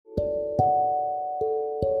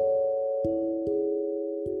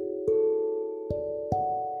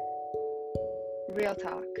Real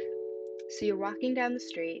talk. So you're walking down the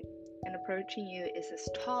street, and approaching you is this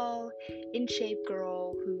tall, in shape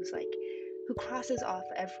girl who crosses off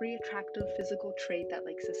every attractive physical trait that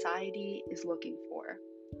society is looking for.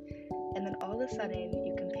 And then all of a sudden,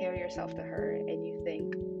 you compare yourself to her and you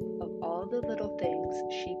think of all the little things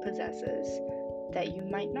she possesses that you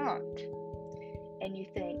might not. And you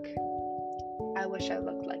think, I wish I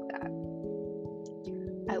looked like that.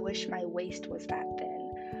 I wish my waist was that thin.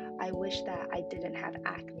 I wish that I didn't have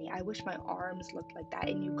acne. I wish my arms looked like that.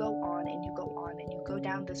 And you go on and you go on and you go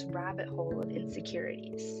down this rabbit hole of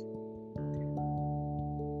insecurities.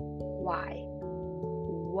 Why?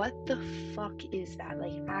 What the fuck is that?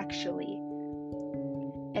 Actually.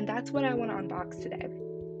 And that's what I want to unbox today.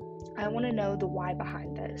 I want to know the why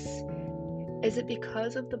behind this. Is it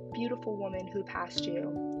because of the beautiful woman who passed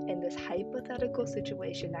you in this hypothetical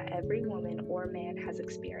situation that every woman or man has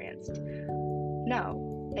experienced? No,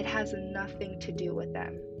 it has nothing to do with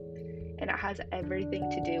them. And it has everything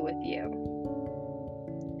to do with you.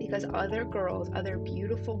 Because other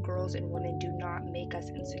beautiful girls and women do not make us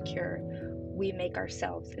insecure. We make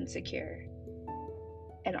ourselves insecure.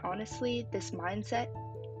 And honestly, this mindset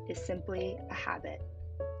is simply a habit.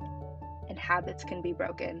 And habits can be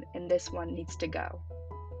broken, and this one needs to go.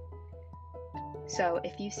 So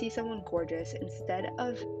if you see someone gorgeous, instead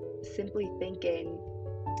of simply thinking,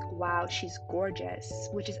 wow, she's gorgeous,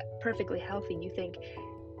 which is perfectly healthy, you think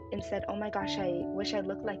instead, oh my gosh, I wish I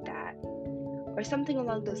looked like that, or something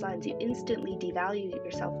along those lines. You instantly devalue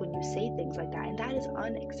yourself when you say things like that, and that is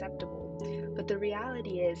unacceptable. But the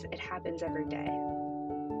reality is, it happens every day.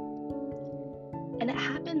 And it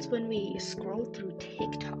happens when we scroll through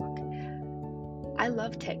TikTok. I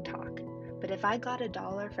love TikTok, but if I got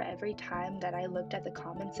 $1 for every time that I looked at the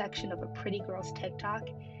comment section of a pretty girl's TikTok,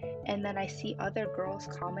 and then I see other girls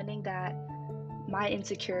commenting that my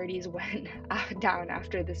insecurities went down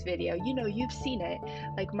after this video. You've seen it,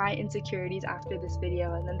 my insecurities after this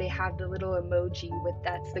video, and then they have the little emoji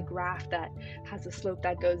that's the graph that has a slope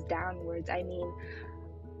that goes downwards. And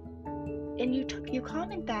you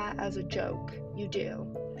comment that as a joke, you do.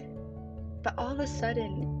 But all of a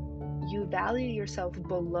sudden, you value yourself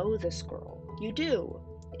below this girl. You do.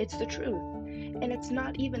 It's the truth. And it's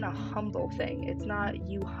not even a humble thing. It's not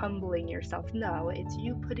you humbling yourself. No, it's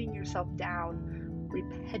you putting yourself down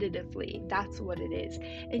repetitively. That's what it is.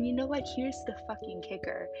 And you know what? Here's the fucking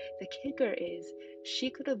kicker. The kicker is she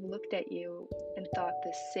could have looked at you and thought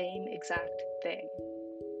the same exact thing.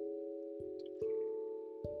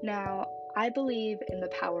 Now, I believe in the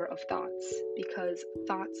power of thoughts because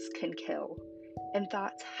thoughts can kill. And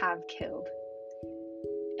thoughts have killed.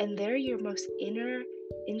 And they're your most inner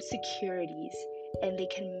insecurities, and they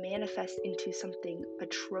can manifest into something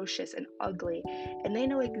atrocious and ugly, and they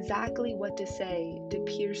know exactly what to say to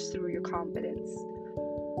pierce through your confidence.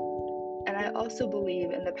 And I also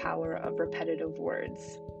believe in the power of repetitive words.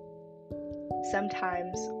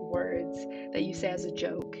 Sometimes words that you say as a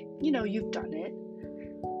joke, you've done it.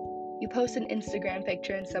 You post an Instagram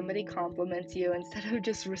picture and somebody compliments you. Instead of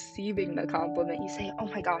just receiving the compliment, you say, oh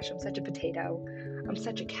my gosh, I'm such a potato. I'm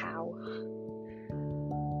such a cow.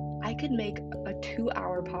 I could make a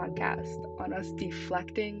 2-hour podcast on us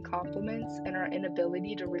deflecting compliments and our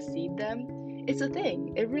inability to receive them. It's a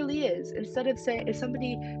thing. It really is. Instead of saying, if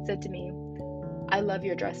somebody said to me, I love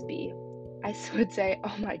your dress, B, I would say,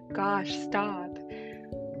 oh my gosh, stop.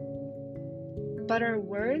 But our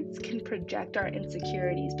words can project our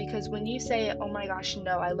insecurities, because when you say, oh my gosh,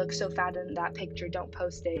 no, I look so fat in that picture, don't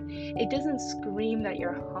post it, it doesn't scream that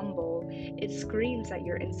you're humble, it screams that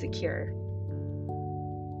you're insecure.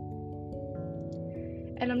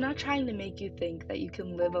 And I'm not trying to make you think that you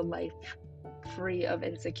can live a life free of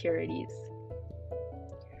insecurities.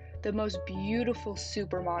 The most beautiful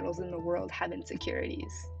supermodels in the world have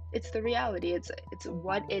insecurities. It's the reality, it's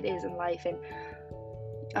what it is in life. And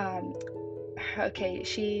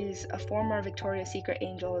she's a former Victoria's Secret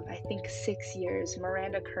angel of, I think, 6 years,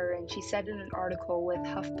 Miranda Kerr, and she said in an article with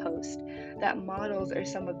HuffPost that models are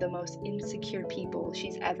some of the most insecure people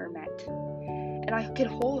she's ever met. And I could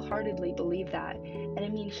wholeheartedly believe that. And I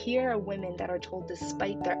mean, here are women that are told,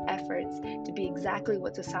 despite their efforts, to be exactly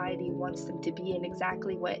what society wants them to be and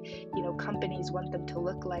exactly what, companies want them to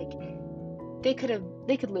look like. They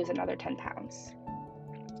could lose another 10 pounds.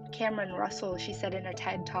 Cameron Russell, she said in a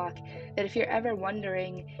TED Talk that if you're ever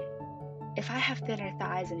wondering, if I have thinner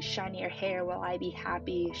thighs and shinier hair, will I be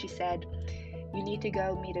happy? She said, you need to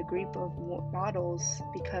go meet a group of models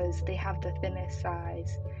because they have the thinnest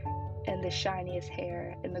thighs and the shiniest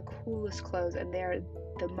hair and the coolest clothes, and they're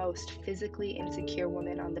the most physically insecure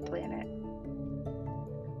women on the planet.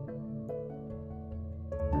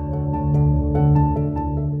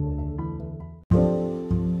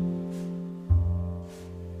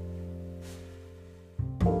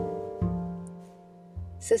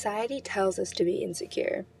 Society tells us to be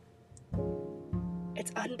insecure.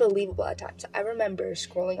 It's unbelievable at times. I remember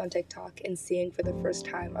scrolling on TikTok and seeing for the first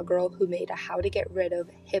time a girl who made a how to get rid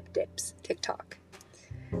of hip dips TikTok.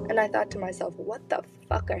 And I thought to myself, what the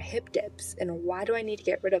fuck are hip dips and why do I need to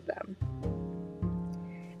get rid of them?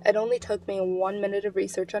 It only took me 1 minute of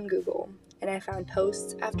research on Google, and I found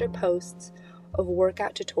posts after posts of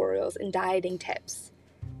workout tutorials and dieting tips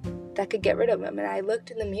that could get rid of them. And I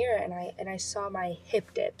looked in the mirror and I saw my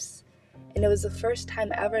hip dips. And it was the first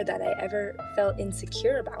time ever that I ever felt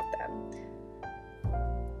insecure about them.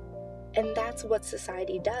 And that's what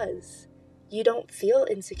society does. You don't feel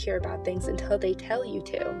insecure about things until they tell you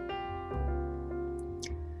to.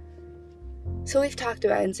 So we've talked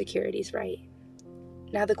about insecurities, right?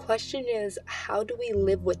 Now the question is, how do we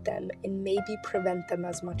live with them and maybe prevent them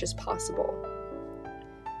as much as possible?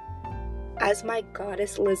 As my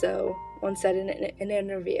goddess Lizzo once said in an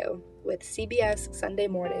interview with CBS Sunday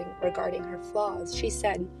Morning regarding her flaws, she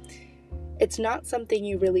said, "It's not something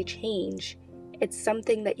you really change, it's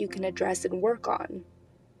something that you can address and work on."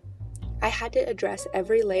 I had to address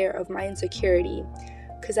every layer of my insecurity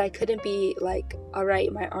because I couldn't be like, all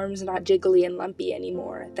right, my arm's not jiggly and lumpy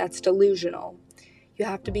anymore. That's delusional. You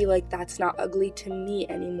have to be like, that's not ugly to me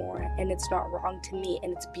anymore, and it's not wrong to me,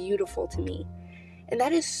 and it's beautiful to me. And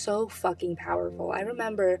that is so fucking powerful. I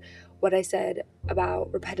remember what I said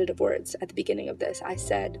about repetitive words at the beginning of this. I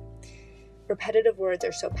said, repetitive words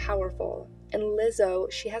are so powerful. And Lizzo,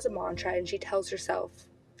 she has a mantra and she tells herself,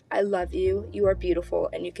 I love you, you are beautiful,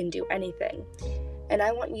 and you can do anything. And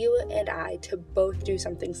I want you and I to both do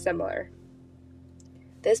something similar.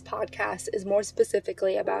 This podcast is more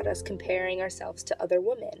specifically about us comparing ourselves to other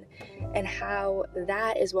women and how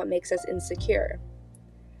that is what makes us insecure.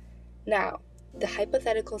 Now, the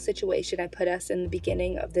hypothetical situation I put us in the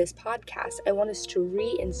beginning of this podcast, I want us to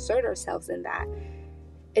reinsert ourselves in that.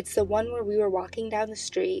 It's the one where we were walking down the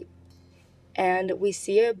street and we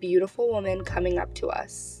see a beautiful woman coming up to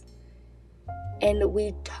us. And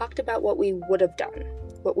we talked about what we would have done,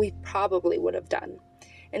 what we probably would have done.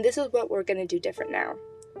 And this is what we're going to do different now.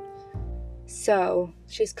 So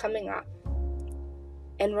she's coming up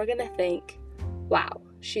and we're going to think, wow,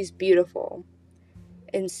 she's beautiful.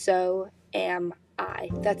 And so am I.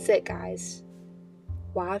 That's it, guys.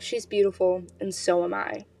 Wow, she's beautiful, and so am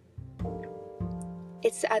I.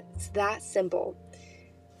 It's that simple.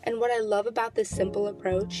 And what I love about this simple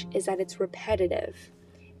approach is that it's repetitive.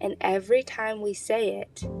 And every time we say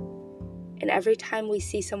it, and every time we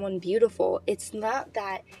see someone beautiful, it's not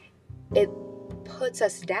that it puts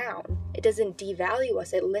us down. It doesn't devalue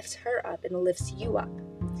us. It lifts her up and lifts you up.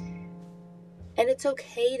 And it's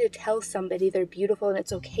okay to tell somebody they're beautiful, and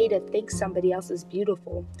it's okay to think somebody else is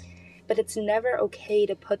beautiful. But it's never okay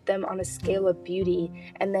to put them on a scale of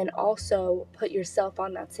beauty and then also put yourself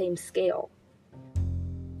on that same scale.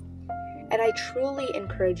 And I truly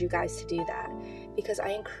encourage you guys to do that, because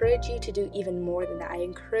I encourage you to do even more than that. I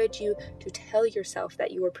encourage you to tell yourself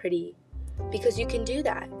that you are pretty, because you can do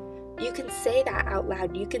that. You can say that out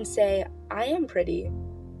loud. You can say, I am pretty.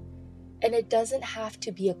 And it doesn't have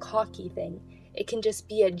to be a cocky thing. It can just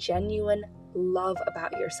be a genuine love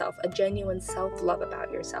about yourself, a genuine self-love about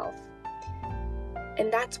yourself.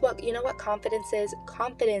 And that's what, you know what confidence is?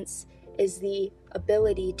 Confidence is the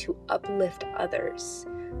ability to uplift others.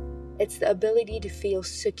 It's the ability to feel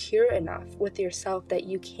secure enough with yourself that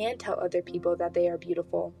you can tell other people that they are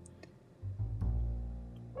beautiful.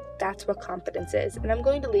 That's what confidence is. And I'm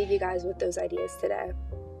going to leave you guys with those ideas today.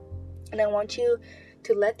 And I want you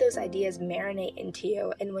to let those ideas marinate into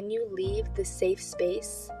you. And when you leave the safe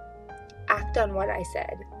space, act on what I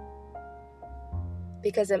said,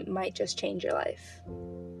 because it might just change your life.